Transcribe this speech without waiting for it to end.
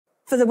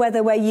For the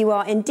weather where you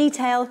are in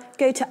detail,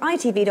 go to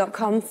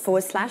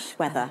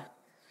itv.com/weather.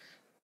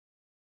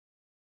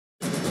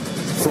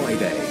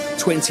 Friday,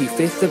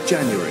 25th of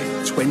January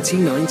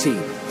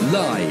 2019,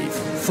 live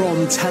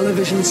from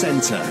Television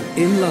Centre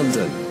in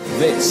London.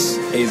 This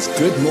is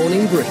Good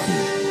Morning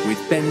Britain with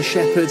Ben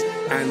Shepherd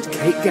and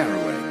Kate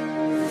Garraway.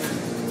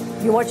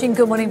 You're watching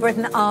Good Morning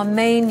Britain. Our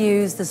main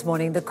news this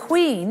morning. The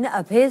Queen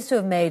appears to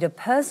have made a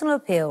personal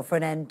appeal for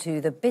an end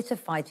to the bitter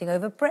fighting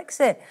over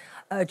Brexit,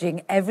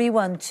 urging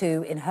everyone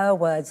to, in her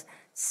words,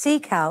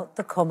 seek out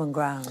the common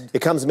ground. It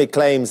comes amid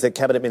claims that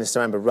Cabinet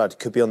Minister Amber Rudd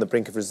could be on the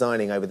brink of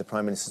resigning over the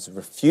Prime Minister's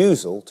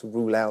refusal to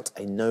rule out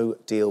a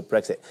no-deal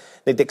Brexit.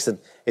 Nick Dixon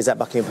is at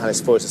Buckingham Palace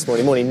for us this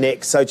morning. Morning,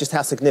 Nick. So just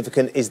how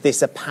significant is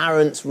this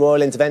apparent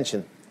royal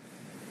intervention?